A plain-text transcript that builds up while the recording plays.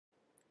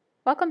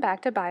Welcome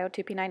back to Bio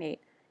 2P98,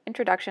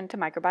 Introduction to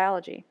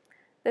Microbiology.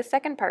 This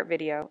second part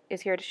video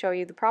is here to show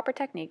you the proper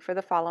technique for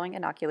the following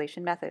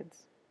inoculation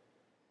methods.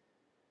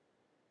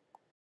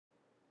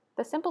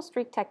 The simple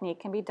streak technique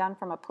can be done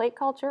from a plate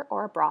culture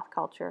or a broth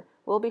culture.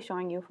 We'll be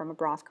showing you from a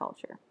broth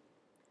culture.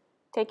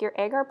 Take your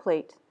agar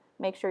plate,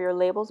 make sure your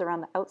label's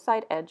around the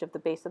outside edge of the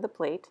base of the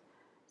plate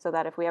so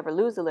that if we ever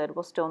lose the lid,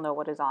 we'll still know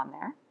what is on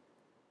there.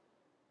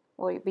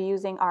 We'll be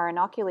using our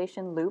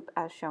inoculation loop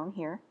as shown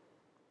here.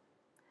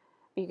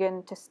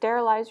 Begin to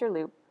sterilize your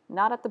loop,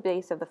 not at the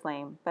base of the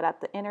flame, but at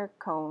the inner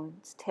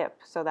cone's tip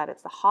so that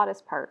it's the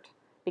hottest part,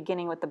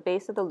 beginning with the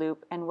base of the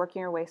loop and working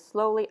your way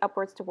slowly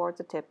upwards towards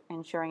the tip,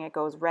 ensuring it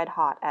goes red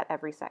hot at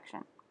every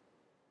section.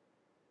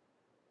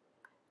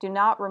 Do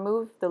not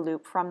remove the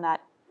loop from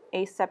that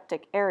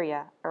aseptic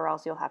area or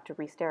else you'll have to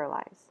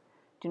re-sterilize.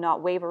 Do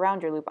not wave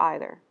around your loop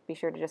either. Be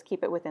sure to just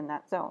keep it within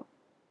that zone.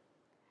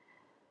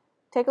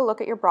 Take a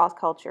look at your broth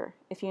culture.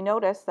 If you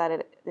notice that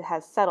it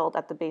has settled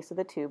at the base of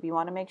the tube, you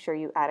want to make sure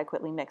you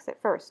adequately mix it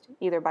first,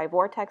 either by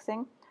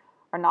vortexing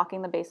or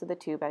knocking the base of the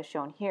tube as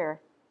shown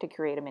here to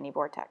create a mini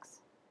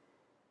vortex.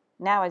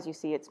 Now as you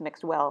see, it's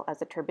mixed well as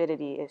the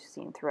turbidity is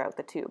seen throughout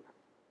the tube.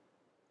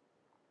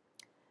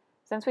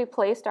 Since we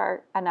placed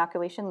our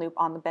inoculation loop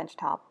on the bench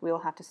top, we will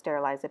have to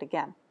sterilize it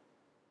again.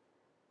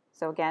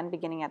 So again,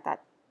 beginning at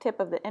that tip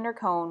of the inner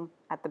cone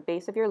at the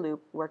base of your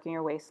loop, working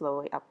your way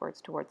slowly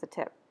upwards towards the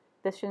tip.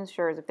 This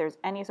ensures if there's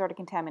any sort of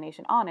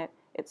contamination on it,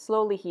 it's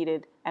slowly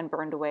heated and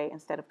burned away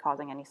instead of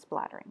causing any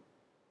splattering.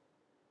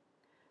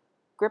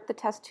 Grip the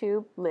test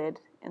tube lid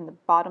in the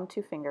bottom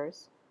two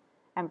fingers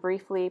and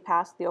briefly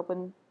pass the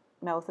open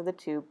mouth of the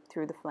tube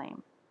through the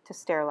flame to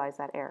sterilize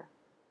that air.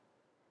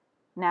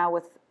 Now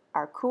with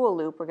our cool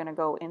loop, we're going to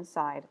go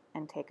inside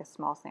and take a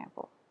small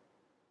sample.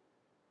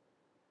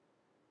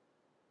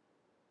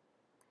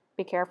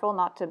 Be careful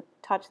not to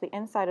touch the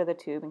inside of the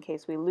tube in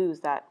case we lose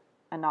that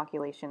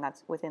inoculation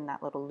that's within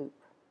that little loop.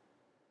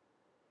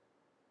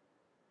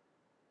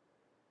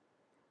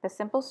 The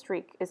simple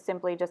streak is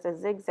simply just a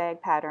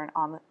zigzag pattern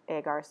on the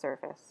agar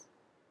surface.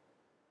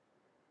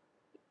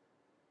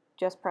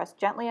 Just press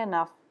gently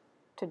enough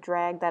to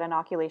drag that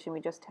inoculation we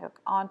just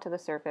took onto the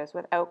surface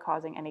without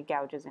causing any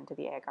gouges into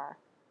the agar.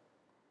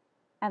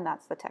 And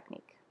that's the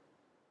technique.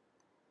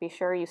 Be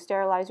sure you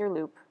sterilize your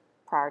loop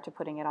prior to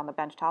putting it on the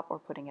bench top or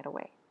putting it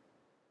away.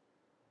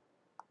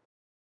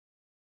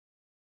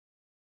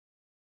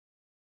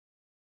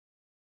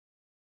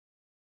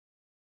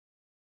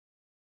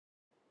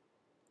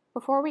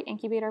 Before we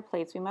incubate our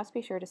plates, we must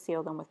be sure to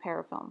seal them with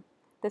parafilm.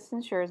 This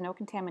ensures no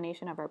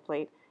contamination of our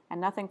plate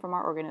and nothing from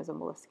our organism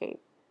will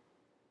escape.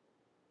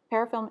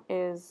 Parafilm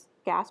is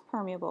gas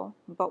permeable,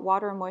 but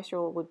water and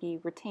moisture would be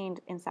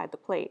retained inside the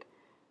plate.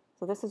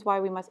 So this is why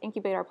we must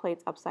incubate our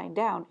plates upside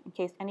down in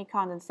case any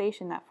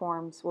condensation that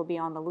forms will be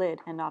on the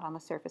lid and not on the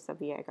surface of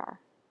the agar.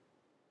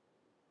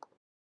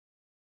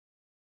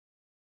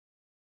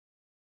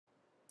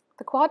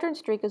 The quadrant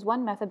streak is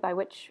one method by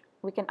which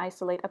we can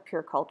isolate a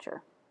pure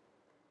culture.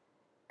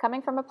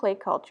 Coming from a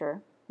plate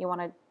culture, you want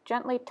to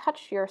gently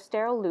touch your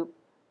sterile loop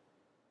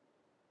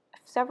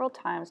several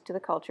times to the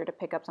culture to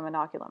pick up some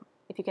inoculum.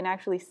 If you can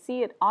actually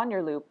see it on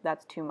your loop,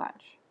 that's too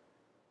much.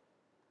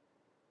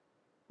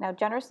 Now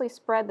generously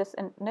spread this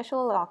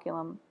initial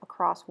inoculum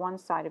across one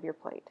side of your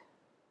plate.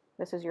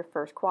 This is your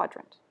first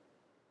quadrant.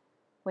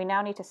 We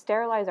now need to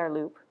sterilize our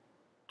loop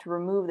to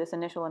remove this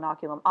initial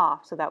inoculum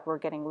off so that we're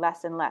getting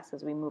less and less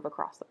as we move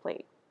across the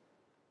plate.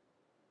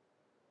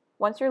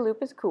 Once your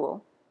loop is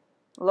cool,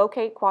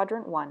 locate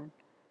quadrant 1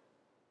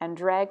 and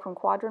drag from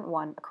quadrant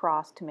 1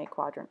 across to make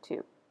quadrant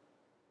 2.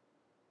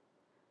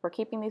 We're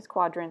keeping these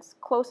quadrants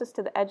closest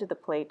to the edge of the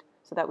plate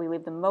so that we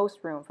leave the most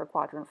room for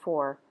quadrant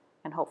 4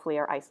 and hopefully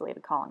our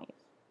isolated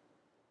colonies.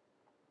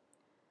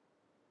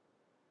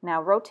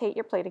 Now rotate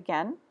your plate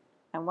again,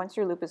 and once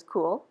your loop is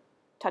cool,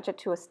 touch it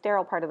to a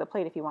sterile part of the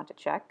plate if you want to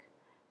check.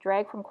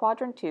 Drag from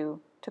quadrant 2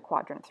 to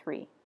quadrant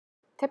 3.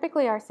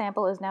 Typically our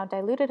sample is now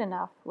diluted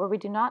enough where we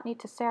do not need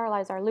to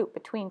sterilize our loop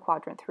between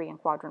quadrant 3 and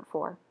quadrant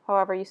 4.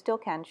 However, you still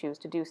can choose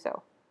to do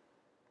so.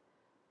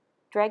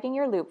 Dragging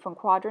your loop from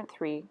quadrant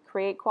 3,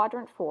 create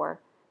quadrant 4,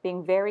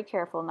 being very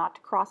careful not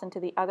to cross into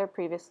the other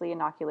previously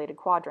inoculated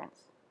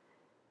quadrants.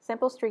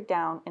 Simple streak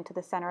down into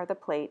the center of the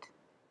plate,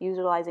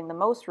 utilizing the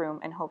most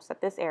room in hopes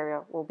that this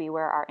area will be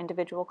where our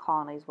individual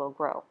colonies will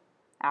grow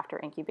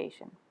after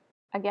incubation.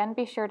 Again,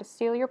 be sure to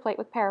seal your plate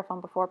with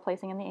parafilm before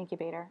placing in the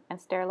incubator and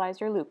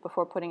sterilize your loop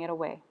before putting it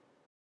away.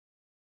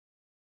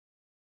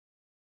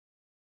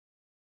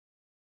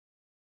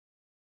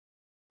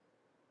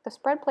 The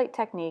spread plate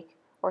technique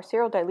or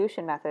serial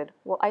dilution method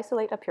will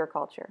isolate a pure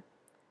culture.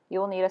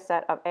 You will need a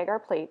set of agar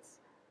plates,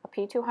 a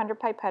P200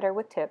 pipetter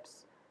with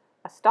tips,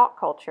 a stock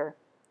culture,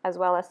 as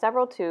well as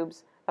several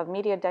tubes of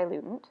media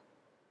diluent,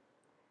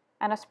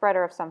 and a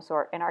spreader of some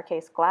sort, in our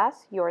case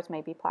glass, yours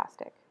may be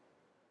plastic.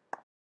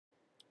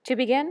 To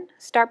begin,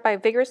 start by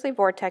vigorously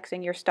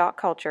vortexing your stock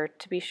culture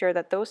to be sure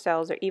that those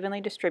cells are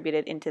evenly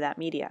distributed into that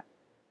media.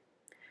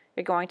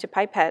 You're going to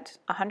pipette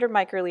 100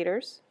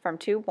 microliters from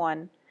tube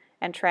 1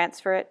 and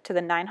transfer it to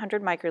the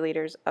 900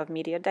 microliters of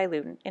media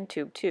diluent in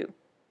tube 2.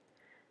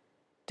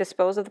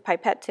 Dispose of the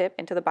pipette tip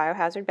into the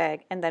biohazard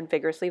bag and then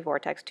vigorously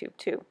vortex tube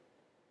 2.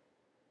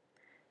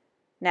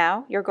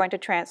 Now you're going to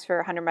transfer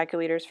 100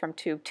 microliters from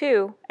tube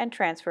 2 and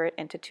transfer it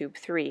into tube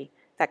 3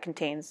 that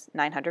contains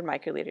 900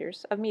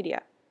 microliters of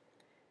media.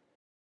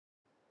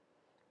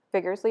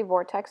 Vigorously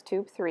vortex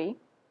tube 3,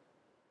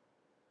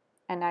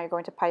 and now you're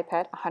going to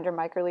pipette 100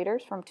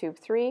 microliters from tube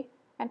 3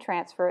 and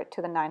transfer it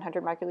to the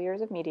 900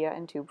 microliters of media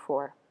in tube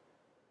 4.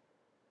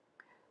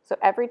 So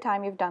every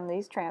time you've done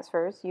these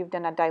transfers, you've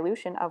done a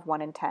dilution of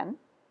 1 in 10,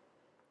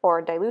 or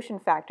a dilution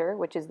factor,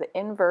 which is the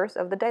inverse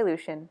of the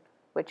dilution,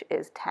 which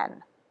is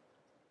 10.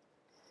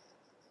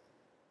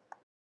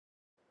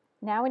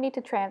 Now we need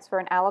to transfer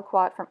an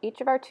aliquot from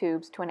each of our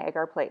tubes to an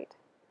agar plate.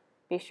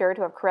 Be sure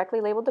to have correctly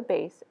labeled the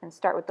base and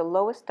start with the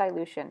lowest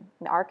dilution,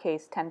 in our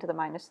case 10 to the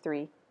minus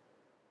 3,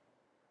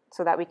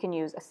 so that we can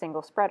use a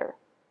single spreader.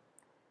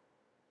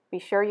 Be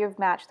sure you've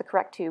matched the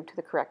correct tube to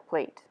the correct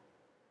plate.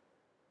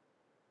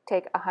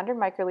 Take 100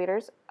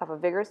 microliters of a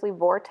vigorously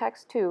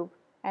vortex tube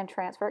and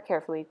transfer it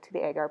carefully to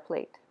the agar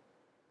plate.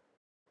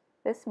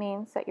 This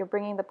means that you're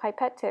bringing the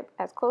pipette tip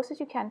as close as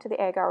you can to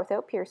the agar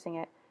without piercing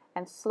it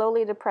and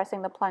slowly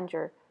depressing the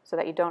plunger so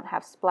that you don't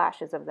have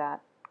splashes of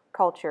that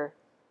culture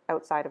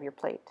outside of your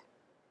plate.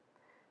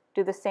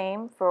 Do the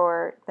same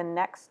for the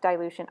next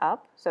dilution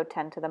up, so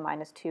 10 to the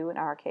minus 2 in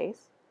our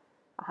case.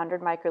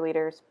 100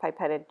 microliters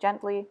pipetted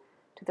gently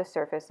to the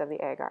surface of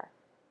the agar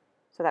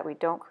so that we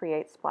don't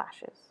create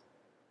splashes.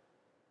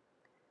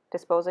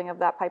 Disposing of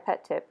that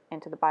pipette tip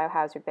into the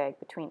biohazard bag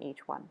between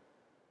each one.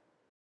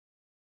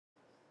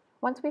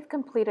 Once we've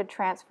completed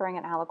transferring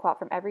an aliquot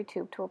from every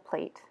tube to a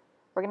plate,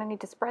 we're going to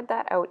need to spread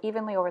that out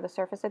evenly over the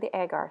surface of the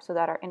agar so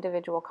that our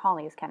individual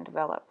colonies can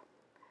develop.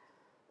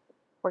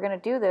 We're going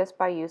to do this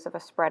by use of a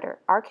spreader.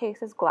 Our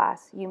case is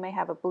glass. You may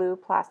have a blue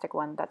plastic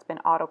one that's been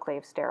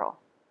autoclave sterile.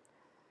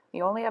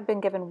 You only have been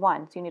given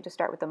one, so you need to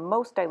start with the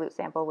most dilute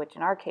sample, which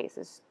in our case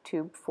is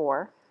tube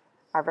 4,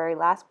 our very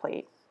last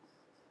plate.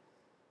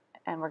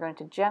 And we're going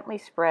to gently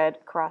spread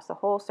across the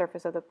whole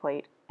surface of the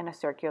plate in a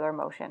circular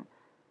motion.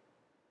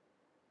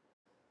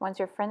 Once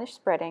you're finished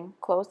spreading,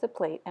 close the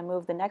plate and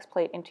move the next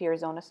plate into your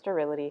zone of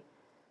sterility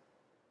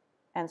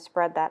and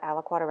spread that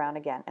aliquot around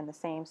again in the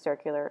same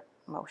circular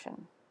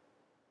motion.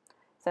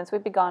 Since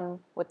we've begun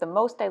with the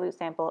most dilute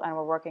sample and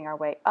we're working our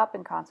way up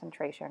in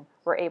concentration,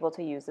 we're able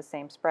to use the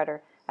same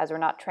spreader as we're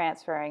not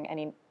transferring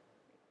any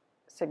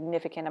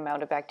significant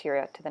amount of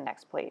bacteria to the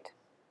next plate.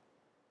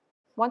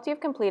 Once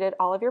you've completed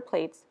all of your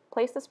plates,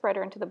 place the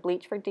spreader into the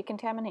bleach for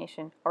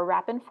decontamination or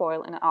wrap in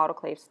foil in an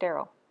autoclave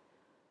sterile.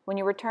 When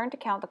you return to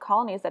count the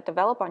colonies that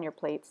develop on your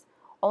plates,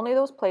 only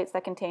those plates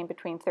that contain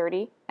between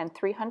 30 and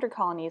 300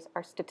 colonies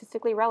are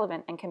statistically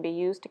relevant and can be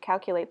used to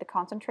calculate the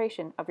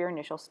concentration of your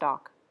initial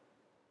stock.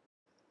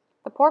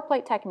 The pour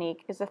plate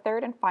technique is the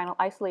third and final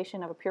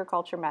isolation of a pure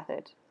culture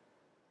method.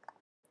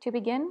 To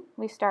begin,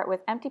 we start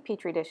with empty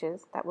petri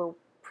dishes that will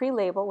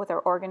pre-label with our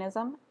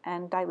organism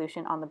and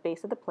dilution on the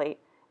base of the plate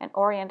and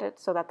orient it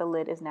so that the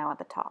lid is now at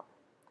the top.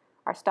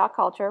 Our stock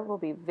culture will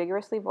be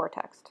vigorously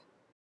vortexed.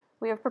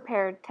 We have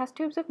prepared test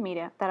tubes of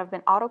media that have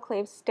been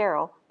autoclaved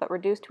sterile but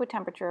reduced to a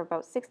temperature of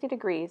about 60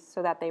 degrees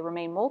so that they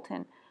remain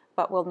molten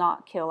but will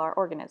not kill our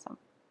organism.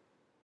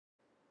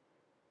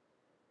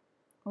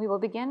 We will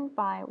begin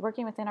by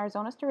working within our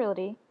zone of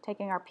sterility,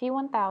 taking our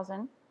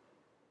P1000,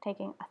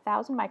 taking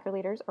 1,000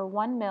 microliters or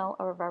 1 ml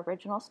of our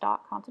original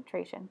stock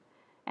concentration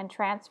and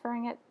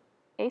transferring it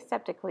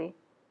aseptically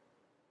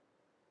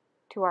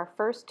to our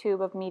first tube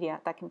of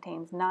media that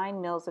contains 9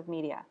 ml of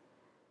media,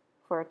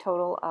 for a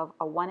total of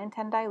a 1 in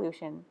 10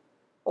 dilution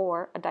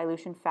or a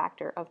dilution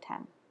factor of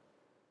 10.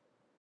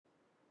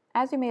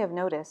 As you may have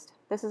noticed,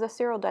 this is a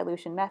serial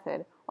dilution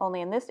method,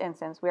 only in this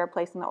instance we are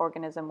placing the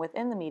organism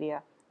within the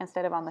media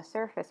instead of on the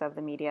surface of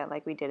the media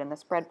like we did in the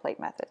spread plate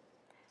method.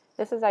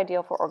 This is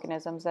ideal for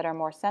organisms that are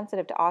more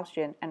sensitive to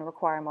oxygen and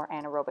require more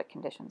anaerobic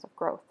conditions of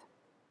growth.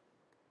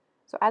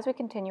 So as we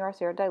continue our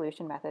serial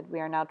dilution method, we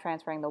are now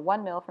transferring the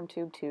 1 ml from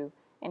tube 2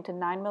 into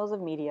 9 ml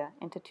of media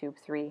into tube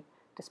 3,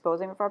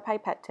 disposing of our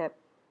pipette tip,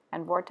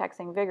 and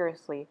vortexing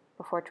vigorously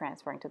before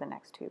transferring to the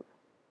next tube.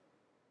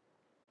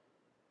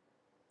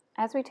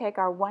 As we take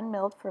our 1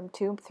 ml from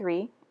tube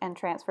 3 and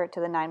transfer it to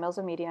the 9 ml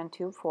of media in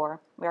tube 4,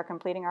 we are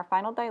completing our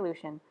final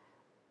dilution,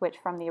 which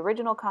from the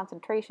original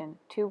concentration,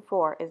 tube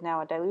 4 is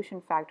now a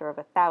dilution factor of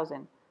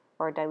 1,000,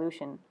 or a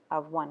dilution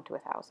of 1 to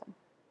 1,000.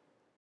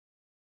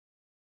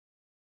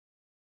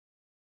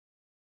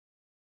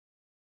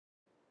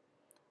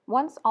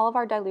 Once all of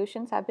our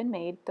dilutions have been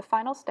made, the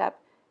final step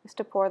is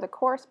to pour the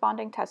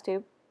corresponding test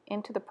tube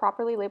into the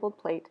properly labeled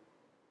plate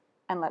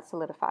and let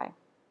solidify.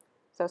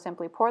 So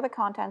simply pour the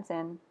contents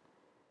in,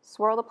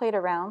 swirl the plate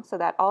around so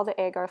that all the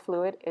agar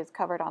fluid is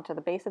covered onto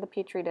the base of the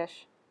petri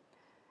dish,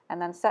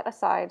 and then set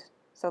aside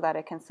so that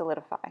it can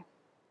solidify.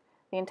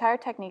 The entire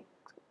technique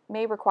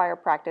may require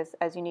practice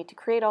as you need to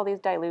create all these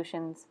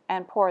dilutions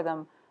and pour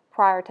them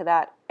prior to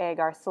that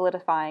agar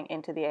solidifying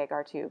into the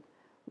agar tube.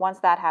 Once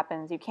that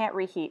happens, you can't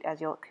reheat as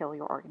you'll kill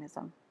your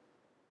organism.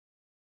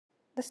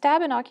 The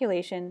stab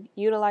inoculation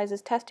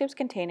utilizes test tubes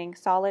containing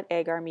solid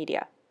agar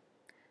media.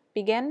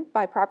 Begin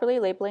by properly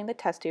labeling the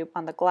test tube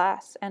on the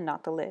glass and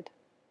not the lid.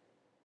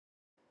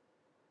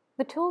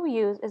 The tool we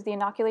use is the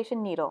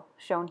inoculation needle,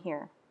 shown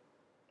here.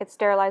 It's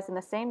sterilized in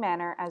the same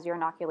manner as your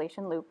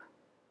inoculation loop,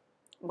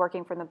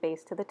 working from the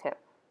base to the tip.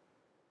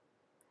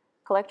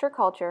 Collect your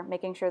culture,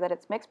 making sure that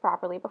it's mixed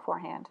properly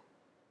beforehand.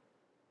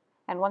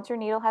 And once your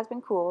needle has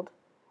been cooled,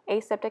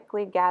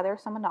 aseptically gather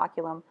some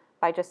inoculum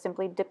by just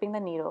simply dipping the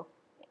needle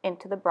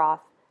into the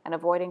broth and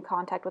avoiding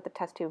contact with the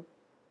test tube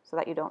so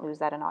that you don't lose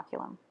that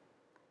inoculum.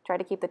 Try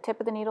to keep the tip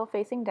of the needle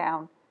facing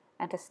down,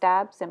 and to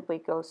stab, simply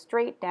go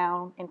straight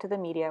down into the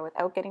media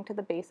without getting to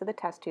the base of the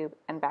test tube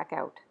and back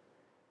out.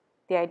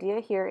 The idea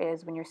here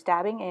is when you're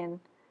stabbing in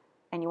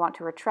and you want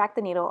to retract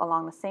the needle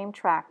along the same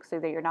track so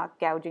that you're not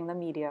gouging the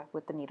media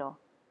with the needle.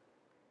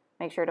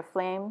 Make sure to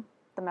flame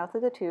the mouth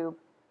of the tube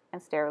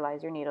and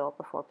sterilize your needle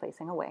before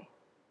placing away.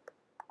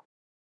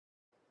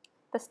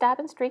 The stab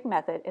and streak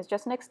method is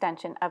just an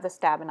extension of the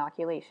stab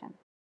inoculation.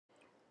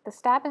 The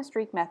stab and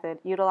streak method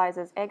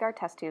utilizes agar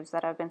test tubes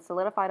that have been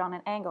solidified on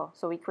an angle,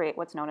 so we create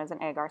what's known as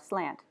an agar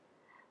slant.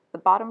 The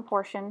bottom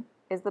portion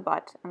is the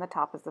butt and the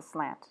top is the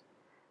slant.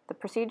 The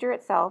procedure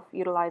itself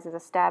utilizes a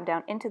stab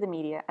down into the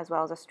media as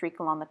well as a streak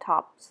along the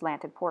top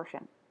slanted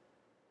portion.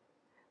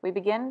 We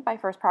begin by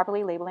first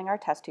properly labeling our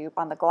test tube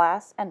on the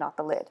glass and not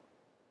the lid.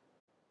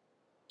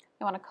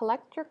 You want to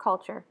collect your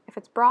culture. If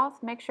it's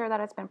broth, make sure that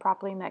it's been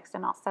properly mixed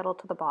and not settled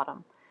to the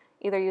bottom,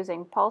 either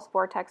using pulse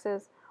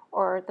vortexes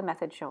or the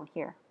method shown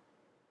here.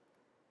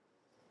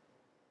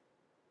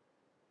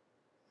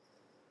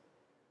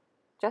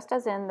 Just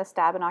as in the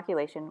stab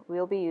inoculation, we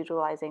will be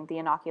utilizing the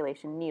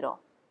inoculation needle,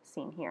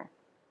 seen here.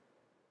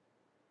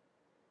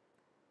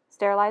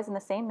 Sterilize in the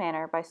same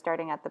manner by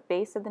starting at the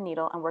base of the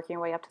needle and working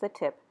your way up to the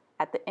tip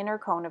at the inner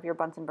cone of your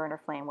Bunsen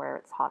burner flame where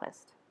it's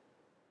hottest.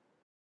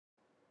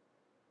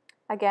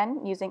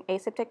 Again, using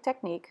aseptic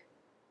technique,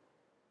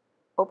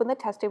 open the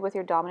test tube with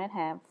your dominant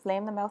hand,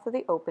 flame the mouth of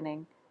the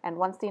opening, and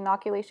once the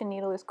inoculation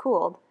needle is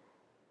cooled,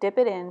 dip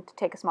it in to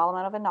take a small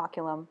amount of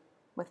inoculum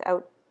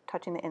without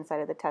touching the inside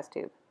of the test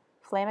tube.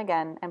 Flame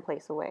again and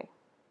place away.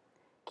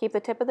 Keep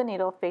the tip of the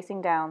needle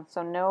facing down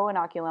so no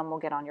inoculum will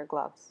get on your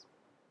gloves.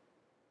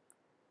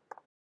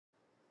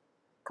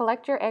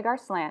 Collect your agar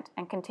slant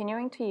and,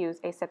 continuing to use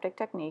aseptic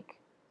technique,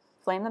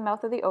 flame the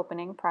mouth of the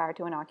opening prior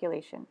to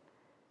inoculation.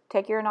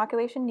 Take your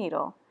inoculation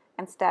needle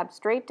and stab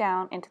straight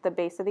down into the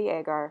base of the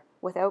agar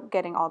without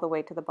getting all the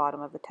way to the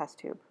bottom of the test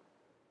tube.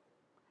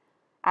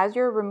 As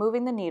you're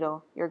removing the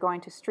needle, you're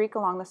going to streak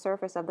along the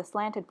surface of the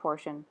slanted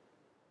portion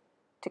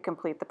to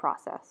complete the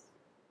process.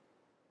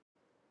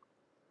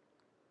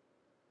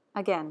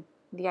 Again,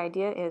 the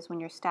idea is when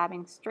you're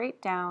stabbing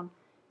straight down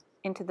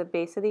into the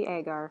base of the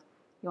agar,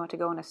 you want to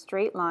go in a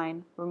straight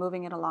line,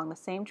 removing it along the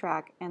same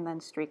track, and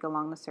then streak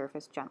along the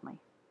surface gently.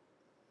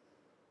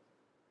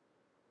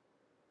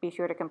 Be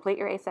sure to complete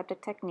your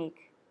aseptic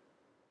technique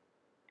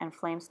and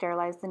flame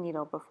sterilize the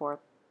needle before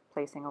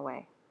placing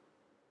away.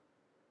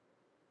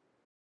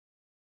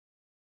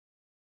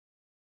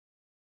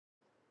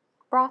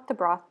 Broth to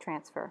broth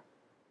transfer.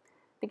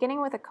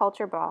 Beginning with a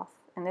culture broth,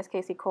 in this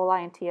case E.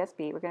 coli and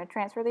TSB, we're going to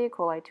transfer the E.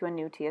 coli to a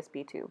new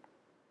TSB tube.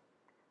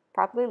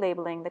 Properly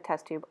labeling the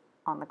test tube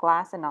on the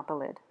glass and not the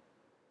lid.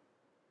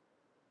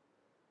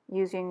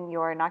 Using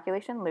your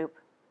inoculation loop,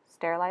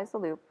 sterilize the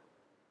loop,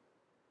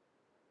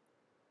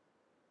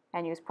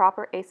 and use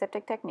proper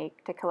aseptic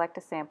technique to collect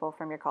a sample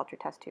from your culture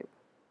test tube.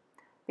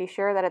 Be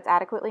sure that it's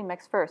adequately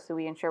mixed first so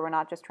we ensure we're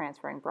not just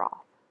transferring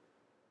broth.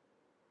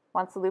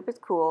 Once the loop is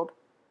cooled,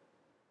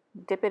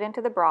 dip it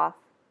into the broth,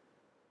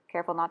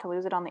 careful not to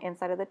lose it on the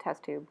inside of the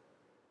test tube,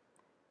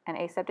 and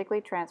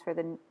aseptically transfer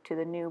to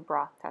the new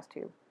broth test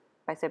tube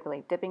by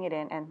simply dipping it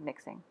in and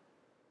mixing.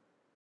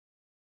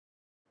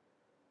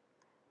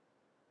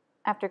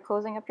 After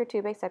closing up your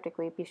tube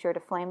aseptically, be sure to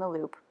flame the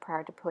loop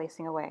prior to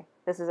placing away.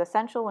 This is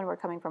essential when we're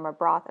coming from a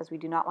broth, as we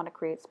do not want to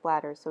create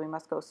splatters, so we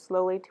must go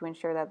slowly to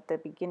ensure that the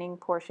beginning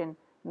portion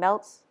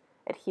melts,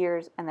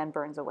 adheres, and then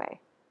burns away,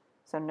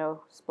 so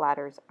no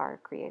splatters are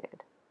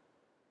created.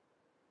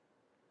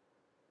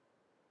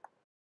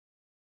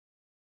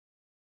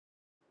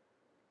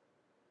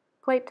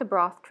 Plate to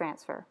broth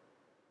transfer.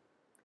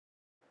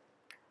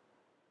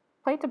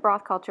 Plate to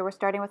broth culture, we're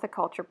starting with a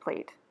culture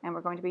plate, and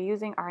we're going to be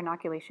using our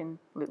inoculation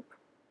loop.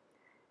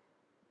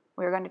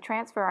 We are going to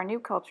transfer our new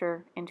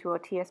culture into a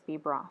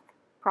TSB broth,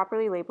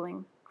 properly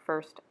labeling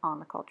first on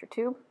the culture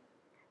tube.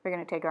 We're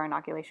going to take our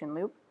inoculation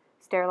loop,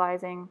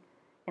 sterilizing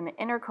in the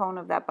inner cone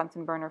of that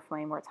Bunsen burner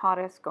flame where it's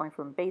hottest, going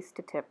from base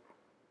to tip.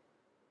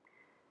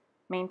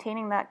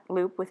 Maintaining that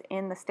loop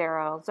within the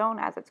sterile zone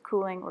as it's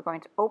cooling, we're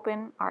going to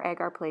open our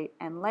agar plate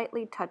and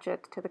lightly touch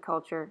it to the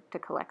culture to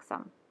collect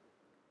some.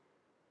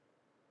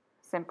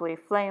 Simply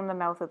flame the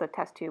mouth of the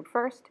test tube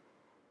first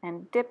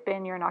and dip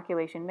in your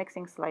inoculation,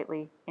 mixing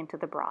slightly into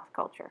the broth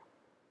culture.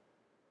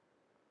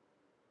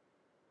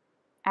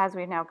 As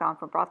we've now gone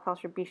from broth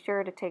culture, be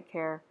sure to take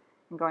care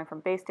in going from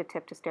base to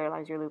tip to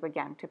sterilize your loop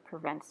again to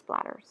prevent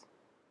splatters.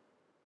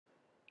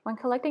 When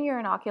collecting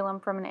your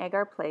inoculum from an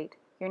agar plate,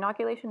 your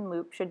inoculation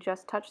loop should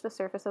just touch the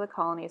surface of the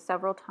colony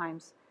several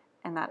times,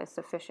 and that is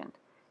sufficient.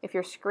 If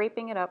you're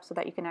scraping it up so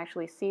that you can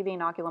actually see the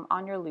inoculum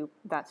on your loop,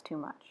 that's too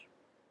much.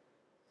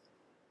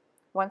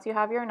 Once you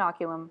have your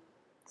inoculum,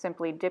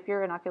 simply dip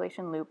your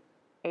inoculation loop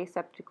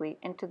aseptically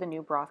into the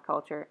new broth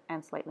culture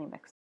and slightly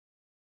mix.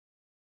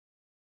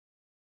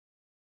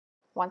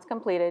 Once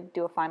completed,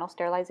 do a final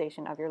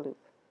sterilization of your loop.